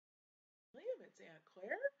Aunt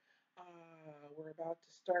Claire. We're about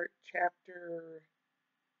to start chapter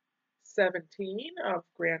 17 of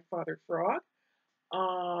Grandfather Frog.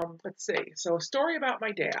 Let's see. So, a story about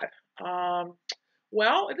my dad. Um,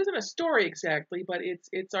 well, it isn't a story exactly, but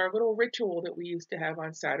it's our little ritual that we used to have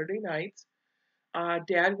on Saturday nights.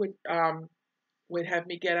 Dad would have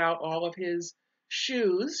me get out all of his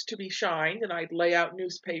shoes to be shined, and I'd lay out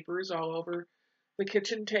newspapers all over the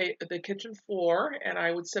kitchen floor, and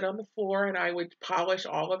I would sit on the floor and I would polish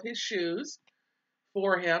all of his shoes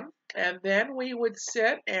for him, and then we would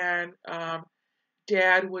sit and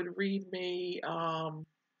Dad would read me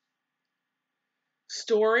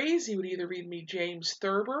stories. He would either read me James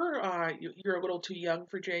Thurber. You're a little too young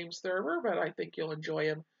for James Thurber, but I think you'll enjoy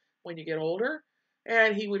him when you get older.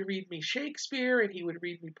 And he would read me Shakespeare, and he would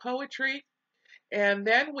read me poetry. And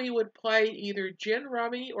then we would play either gin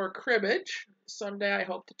rummy or cribbage. Someday I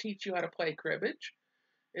hope to teach you how to play cribbage.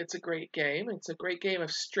 It's a great game. It's a great game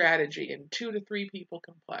of strategy, and 2 to 3 people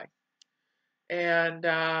can play. And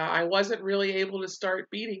I wasn't really able to start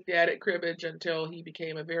beating Dad at cribbage until he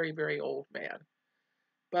became a very, very old man.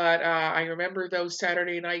 But I remember those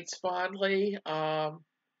Saturday nights fondly.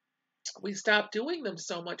 We stopped doing them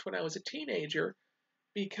so much when I was a teenager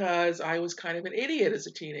because I was kind of an idiot as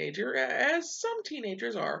a teenager, as some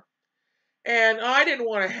teenagers are. And I didn't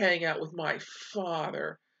want to hang out with my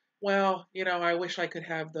father. Well, I wish I could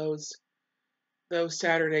have those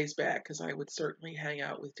Saturdays back because I would certainly hang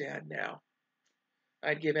out with Dad now.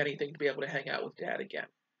 I'd give anything to be able to hang out with Dad again,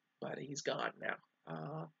 but he's gone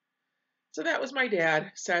now. So that was my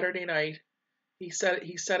dad. Saturday night, he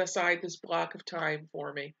set aside this block of time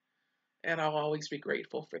for me, and I'll always be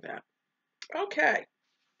grateful for that. Okay,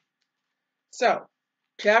 so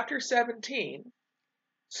chapter 17,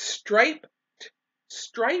 striped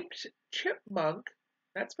striped chipmunk.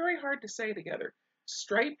 That's very hard to say together.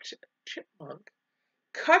 Striped chipmunk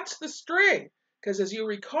cuts the string because, as you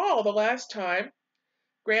recall, the last time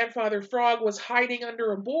Grandfather Frog was hiding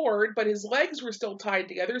under a board, but his legs were still tied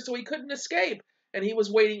together, so he couldn't escape. And he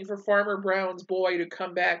was waiting for Farmer Brown's boy to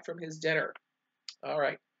come back from his dinner. All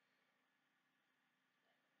right.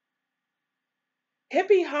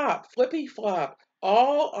 Hippy hop, flippy flop,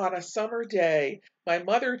 all on a summer day, my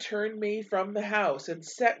mother turned me from the house and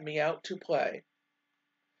set me out to play.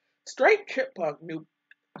 Striped chipmunk knew.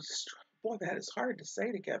 Boy, that is hard to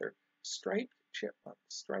say together. Striped chipmunk,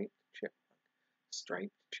 striped chipmunk,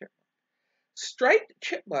 striped chipmunk. Striped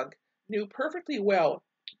Chipmunk knew perfectly well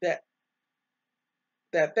that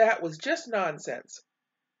that was just nonsense.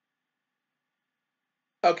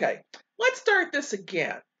 Okay, let's start this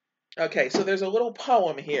again. Okay, so there's a little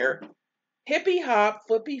poem here. Hippy hop,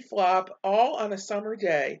 flippy flop, all on a summer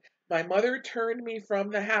day, my mother turned me from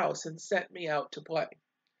the house and sent me out to play.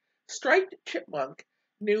 Striped Chipmunk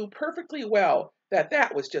knew perfectly well that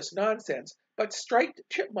that was just nonsense, but Striped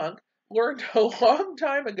Chipmunk learned a long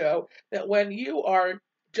time ago that when you are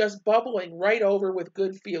just bubbling right over with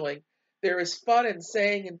good feeling, there is fun in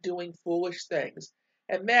saying and doing foolish things,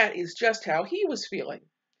 and that is just how he was feeling.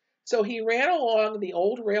 So he ran along the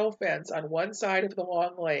old rail fence on one side of the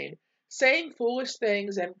long lane, saying foolish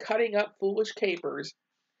things and cutting up foolish capers,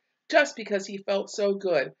 just because he felt so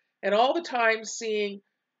good, and all the time seeing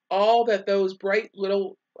all that those bright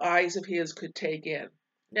little eyes of his could take in.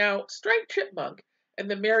 Now, Striped Chipmunk and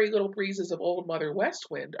the Merry Little Breezes of Old Mother West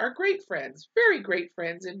Wind are great friends, very great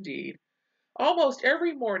friends indeed. Almost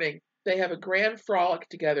every morning they have a grand frolic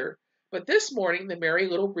together, but this morning the Merry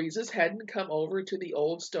Little Breezes hadn't come over to the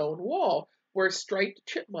old stone wall where Striped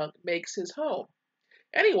Chipmunk makes his home.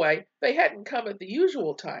 Anyway, they hadn't come at the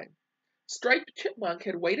usual time. Striped Chipmunk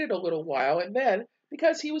had waited a little while, and then,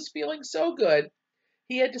 because he was feeling so good,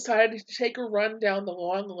 he had decided to take a run down the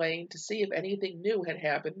long lane to see if anything new had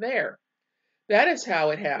happened there. That is how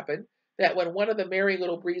it happened that when one of the Merry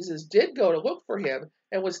Little Breezes did go to look for him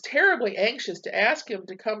and was terribly anxious to ask him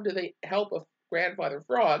to come to the help of Grandfather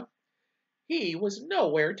Frog, he was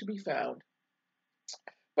nowhere to be found.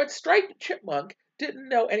 But Striped Chipmunk didn't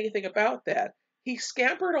know anything about that. He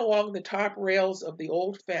scampered along the top rails of the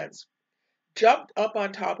old fence, jumped up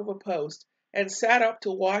on top of a post, and sat up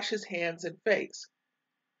to wash his hands and face.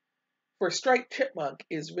 For Striped Chipmunk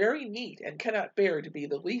is very neat and cannot bear to be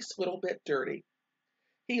the least little bit dirty.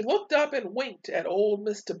 He looked up and winked at old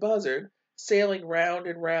Mr. Buzzard, sailing round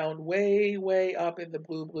and round way, way up in the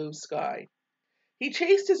blue, blue sky. He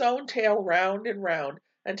chased his own tail round and round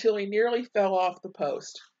until he nearly fell off the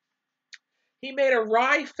post. He made a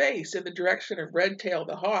wry face in the direction of Redtail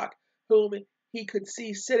the Hawk, whom he could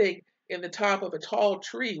see sitting in the top of a tall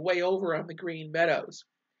tree way over on the Green Meadows.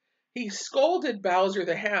 He scolded Bowser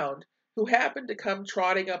the Hound, who happened to come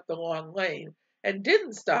trotting up the long lane, and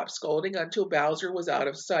didn't stop scolding until Bowser was out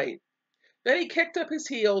of sight. Then he kicked up his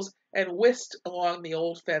heels and whisked along the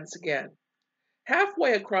old fence again.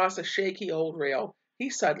 Halfway across a shaky old rail, he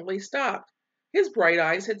suddenly stopped. His bright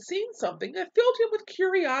eyes had seen something that filled him with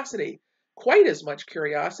curiosity, quite as much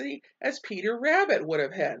curiosity as Peter Rabbit would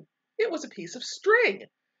have had. It was a piece of string.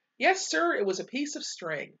 Yes, sir, it was a piece of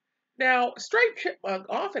string. Now, Striped Chipmunk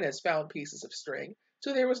often has found pieces of string,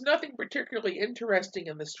 so there was nothing particularly interesting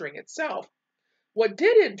in the string itself. What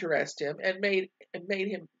did interest him and made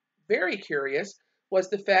him very curious was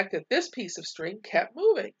the fact that this piece of string kept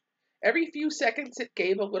moving. Every few seconds it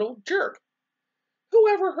gave a little jerk. Who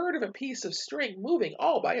ever heard of a piece of string moving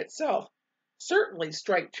all by itself? Certainly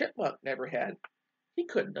Striped Chipmunk never had. He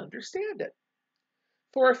couldn't understand it.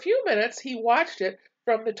 For a few minutes he watched it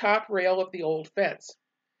from the top rail of the old fence.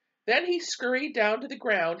 Then he scurried down to the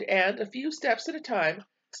ground and, a few steps at a time,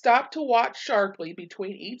 stopped to watch sharply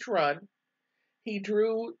between each run. He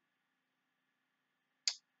drew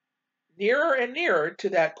nearer and nearer to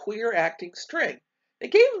that queer acting string.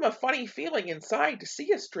 It gave him a funny feeling inside to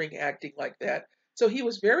see a string acting like that, so he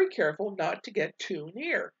was very careful not to get too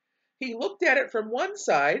near. He looked at it from one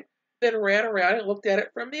side, then ran around and looked at it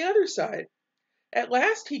from the other side. At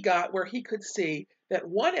last he got where he could see that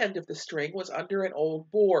one end of the string was under an old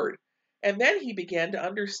board, and then he began to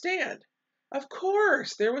understand. Of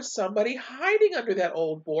course, there was somebody hiding under that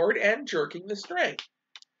old board and jerking the string.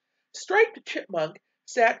 Striped Chipmunk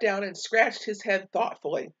sat down and scratched his head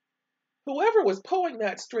thoughtfully. Whoever was pulling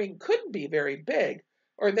that string couldn't be very big,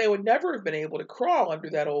 or they would never have been able to crawl under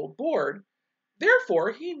that old board.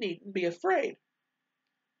 Therefore, he needn't be afraid.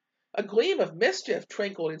 A gleam of mischief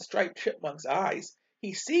twinkled in Striped Chipmunk's eyes.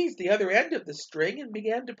 He seized the other end of the string and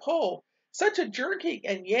began to pull. Such a jerking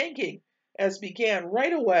and yanking as began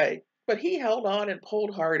right away, but he held on and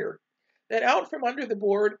pulled harder. Then out from under the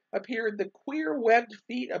board appeared the queer webbed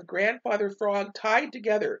feet of Grandfather Frog tied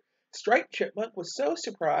together. Striped Chipmunk was so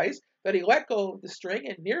surprised that he let go of the string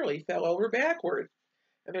and nearly fell over backward.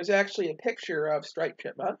 And there's actually a picture of Striped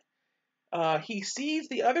Chipmunk. He seized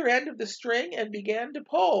the other end of the string and began to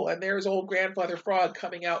pull, and there's old Grandfather Frog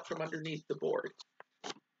coming out from underneath the board.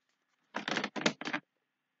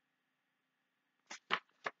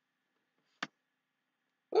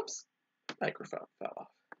 Whoops, microphone fell off.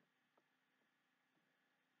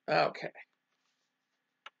 Okay.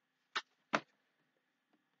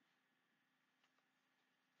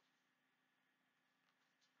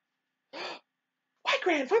 Why,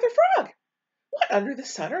 Grandfather Frog, what under the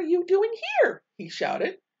sun are you doing here? He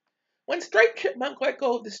shouted. When Striped Chipmunk let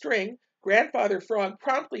go of the string, Grandfather Frog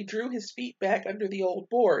promptly drew his feet back under the old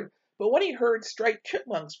board, but when he heard Striped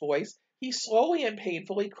Chipmunk's voice, he slowly and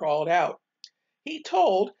painfully crawled out. He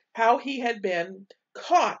told how he had been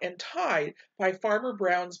caught and tied by Farmer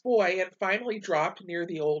Brown's boy and finally dropped near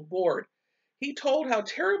the old board. He told how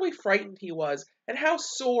terribly frightened he was and how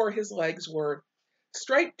sore his legs were.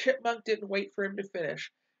 Striped Chipmunk didn't wait for him to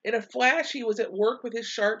finish. In a flash he was at work with his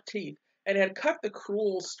sharp teeth and had cut the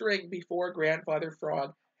cruel string before Grandfather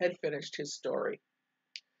Frog had finished his story.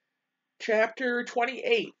 Chapter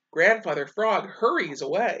 28. Grandfather Frog Hurries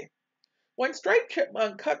Away. When Striped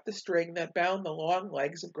Chipmunk cut the string that bound the long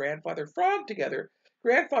legs of Grandfather Frog together,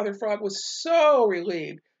 Grandfather Frog was so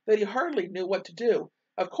relieved that he hardly knew what to do.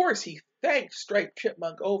 Of course, he thanked Striped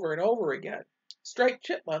Chipmunk over and over again. Striped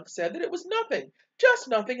Chipmunk said that it was nothing, just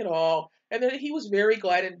nothing at all, and that he was very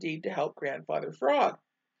glad indeed to help Grandfather Frog.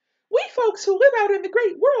 "We folks who live out in the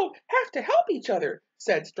Great World have to help each other,"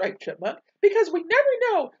 said Striped Chipmunk, "because we never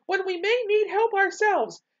know when we may need help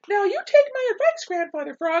ourselves. Now you take my advice,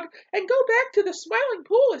 Grandfather Frog, and go back to the Smiling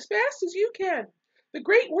Pool as fast as you can. The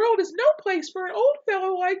Great World is no place for an old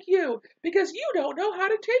fellow like you, because you don't know how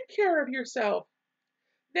to take care of yourself."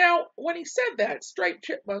 Now, when he said that, Striped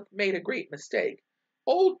Chipmunk made a great mistake.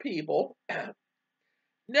 Old people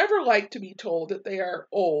never like to be told that they are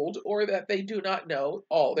old or that they do not know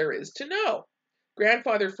all there is to know.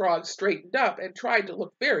 Grandfather Frog straightened up and tried to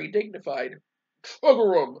look very dignified.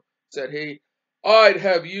 "Chug-a-rum," said he. "I'd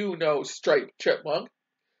have you know, Striped Chipmunk,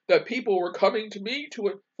 that people were coming to me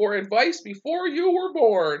for advice before you were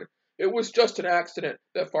born. It was just an accident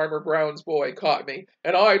that Farmer Brown's boy caught me,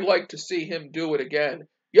 and I'd like to see him do it again.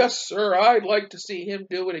 Yes, sir, I'd like to see him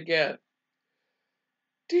do it again."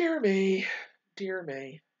 Dear me, dear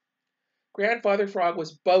me. Grandfather Frog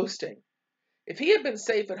was boasting. If he had been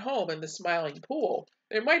safe at home in the Smiling Pool,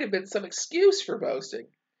 there might have been some excuse for boasting.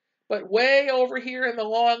 But way over here in the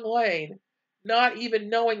Long Lane, not even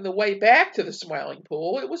knowing the way back to the Smiling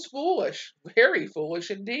Pool, it was foolish, very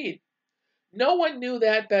foolish indeed. No one knew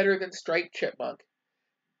that better than Striped Chipmunk.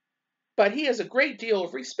 But he has a great deal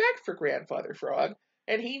of respect for Grandfather Frog,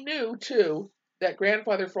 and he knew, too, that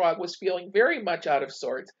Grandfather Frog was feeling very much out of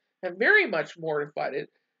sorts and very much mortified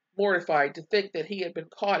to think that he had been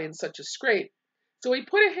caught in such a scrape. So he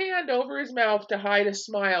put a hand over his mouth to hide a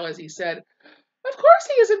smile as he said, "Of course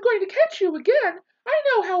he isn't going to catch you again. I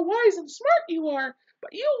know how wise and smart you are,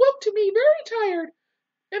 but you look to me very tired.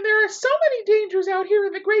 And there are so many dangers out here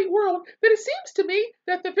in the great world that it seems to me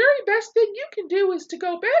that the very best thing you can do is to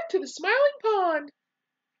go back to the Smiling Pond."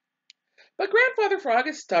 But Grandfather Frog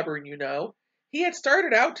is stubborn, you know. He had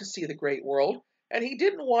started out to see the great world, and he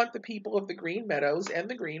didn't want the people of the Green Meadows and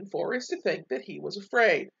the Green Forest to think that he was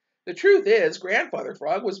afraid. The truth is, Grandfather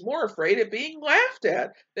Frog was more afraid of being laughed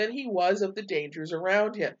at than he was of the dangers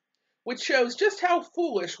around him, which shows just how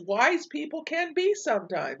foolish wise people can be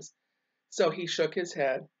sometimes. So he shook his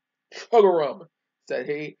head. "Chug-a-rum," said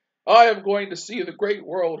he. "I am going to see the great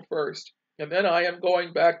world first, and then I am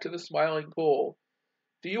going back to the Smiling Pool.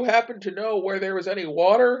 Do you happen to know where there is any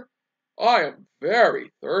water? I am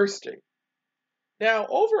very thirsty." Now,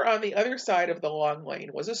 over on the other side of the long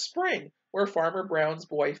lane was a spring where Farmer Brown's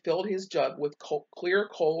boy filled his jug with clear,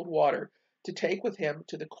 cold water to take with him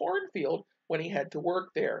to the cornfield when he had to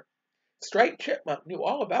work there. Striped Chipmunk knew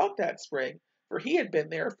all about that spring, for he had been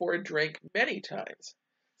there for a drink many times.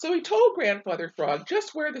 So he told Grandfather Frog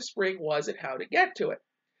just where the spring was and how to get to it.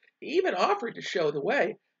 He even offered to show the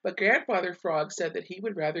way, but Grandfather Frog said that he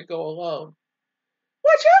would rather go alone.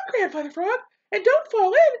 "Watch out, Grandfather Frog, and don't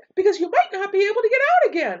fall in, because you might not be able to get out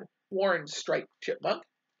again," warned Striped Chipmunk.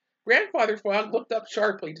 Grandfather Frog looked up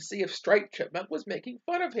sharply to see if Striped Chipmunk was making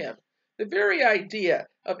fun of him. The very idea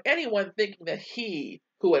of anyone thinking that he,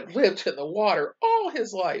 who had lived in the water all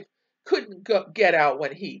his life, couldn't get out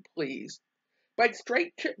when he pleased. But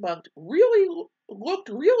Striped Chipmunk looked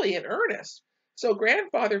really in earnest. So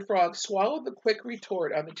Grandfather Frog swallowed the quick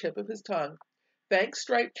retort on the tip of his tongue, thanked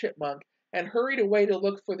Striped Chipmunk, and hurried away to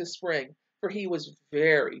look for the spring, for he was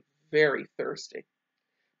very, very thirsty.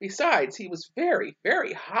 Besides, he was very,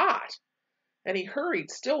 very hot, and he hurried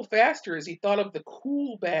still faster as he thought of the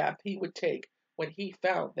cool bath he would take when he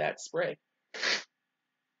found that spring.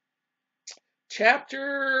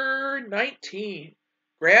 Chapter 19.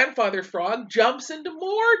 Grandfather Frog jumps into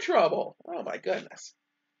more trouble. Oh my goodness.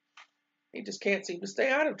 He just can't seem to stay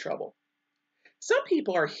out of trouble. Some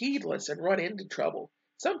people are heedless and run into trouble.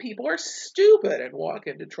 Some people are stupid and walk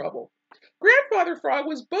into trouble. Grandfather Frog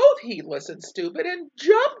was both heedless and stupid and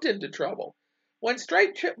jumped into trouble. When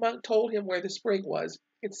Striped Chipmunk told him where the spring was,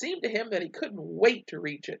 it seemed to him that he couldn't wait to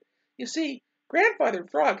reach it. You see, Grandfather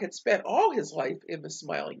Frog had spent all his life in the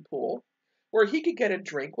Smiling Pool, where he could get a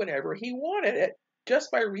drink whenever he wanted it,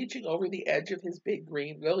 just by reaching over the edge of his big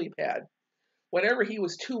green lily pad. Whenever he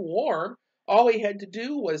was too warm, all he had to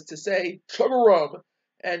do was to say, "Chug-a-rum,"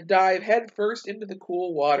 and dive headfirst into the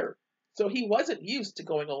cool water. So he wasn't used to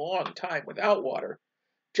going a long time without water.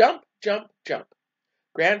 Jump, jump, jump.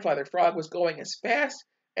 Grandfather Frog was going as fast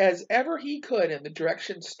as ever he could in the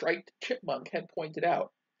direction Striped Chipmunk had pointed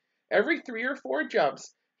out. Every 3 or 4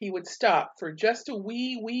 jumps, he would stop for just a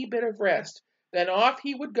wee bit of rest. Then off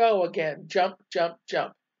he would go again, jump, jump,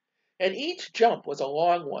 jump. And each jump was a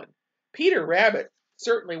long one. Peter Rabbit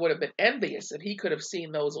certainly would have been envious if he could have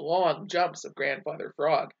seen those long jumps of Grandfather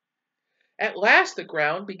Frog. At last the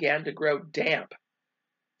ground began to grow damp.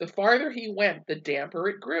 The farther he went, the damper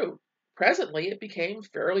it grew. Presently it became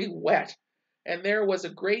fairly wet, and there was a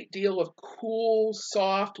great deal of cool,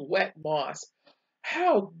 soft, wet moss.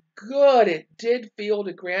 How good it did feel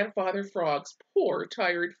to Grandfather Frog's poor,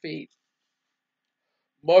 tired feet.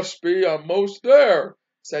 "Must be almost there,"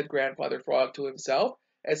 said Grandfather Frog to himself,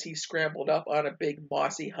 as he scrambled up on a big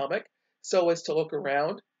mossy hummock so as to look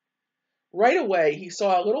around. Right away he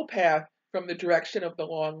saw a little path from the direction of the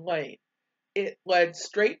long lane. It led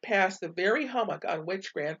straight past the very hummock on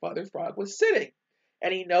which Grandfather Frog was sitting,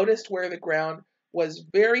 and he noticed where the ground was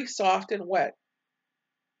very soft and wet.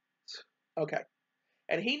 Okay.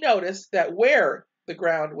 And he noticed that where the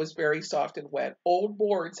ground was very soft and wet, old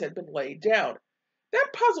boards had been laid down.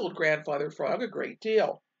 That puzzled Grandfather Frog a great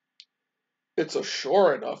deal. "It's a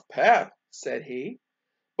sure enough path," said he.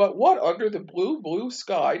 "But what under the blue, blue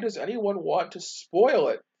sky does anyone want to spoil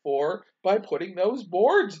it for by putting those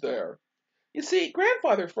boards there?" You see,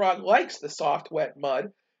 Grandfather Frog likes the soft, wet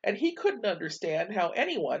mud, and he couldn't understand how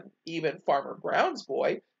anyone, even Farmer Brown's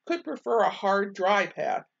boy, could prefer a hard, dry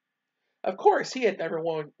path. Of course, he had never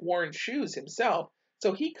worn shoes himself,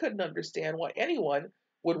 so he couldn't understand why anyone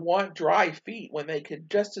would want dry feet when they could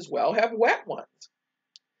just as well have wet ones.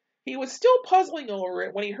 He was still puzzling over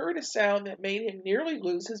it when he heard a sound that made him nearly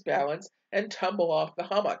lose his balance and tumble off the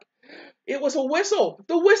hummock. It was a whistle,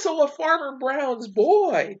 the whistle of Farmer Brown's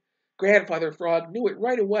boy. Grandfather Frog knew it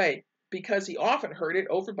right away because he often heard it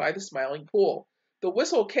over by the Smiling Pool. The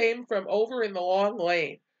whistle came from over in the long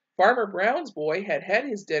lane. Farmer Brown's boy had had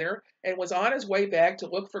his dinner and was on his way back to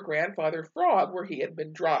look for Grandfather Frog where he had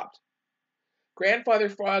been dropped. Grandfather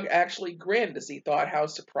Frog actually grinned as he thought how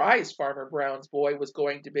surprised Farmer Brown's boy was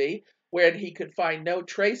going to be when he could find no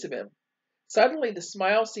trace of him. Suddenly the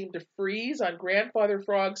smile seemed to freeze on Grandfather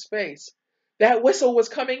Frog's face. That whistle was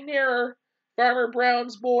coming nearer. Farmer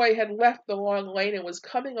Brown's boy had left the long lane and was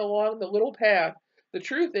coming along the little path. The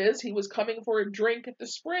truth is, he was coming for a drink at the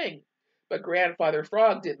spring. But Grandfather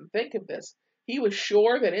Frog didn't think of this. He was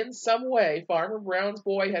sure that in some way Farmer Brown's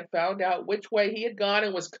boy had found out which way he had gone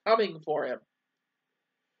and was coming for him.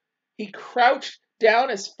 He crouched down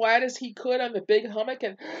as flat as he could on the big hummock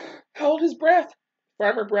and held his breath.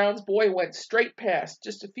 Farmer Brown's boy went straight past.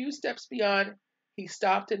 Just a few steps beyond, he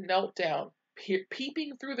stopped and knelt down.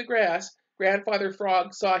 Peeping through the grass, Grandfather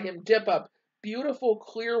Frog saw him dip up beautiful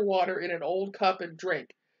clear water in an old cup and drink.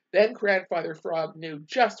 Then Grandfather Frog knew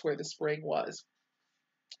just where the spring was.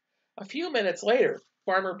 A few minutes later,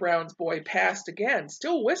 Farmer Brown's boy passed again,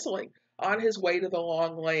 still whistling, on his way to the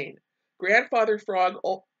long lane. Grandfather Frog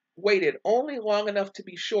waited only long enough to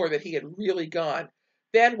be sure that he had really gone.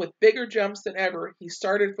 Then, with bigger jumps than ever, he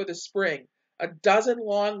started for the spring. A dozen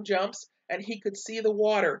long jumps, and he could see the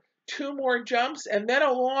water. 2 more jumps, and then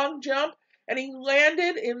a long jump, and he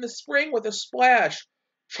landed in the spring with a splash.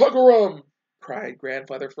 "Chug-a-rum!" cried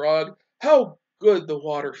Grandfather Frog. "How good the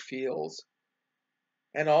water feels!"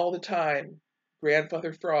 And all the time,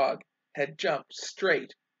 Grandfather Frog had jumped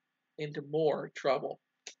straight into more trouble.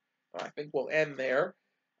 I think we'll end there.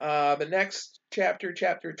 The next chapter,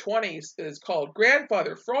 chapter 20, is called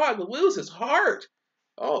Grandfather Frog Loses Heart.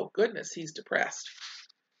 Oh, goodness, he's depressed.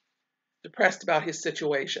 Depressed about his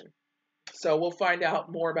situation. So we'll find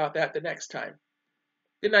out more about that the next time.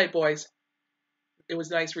 Good night, boys. It was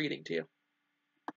nice reading to you.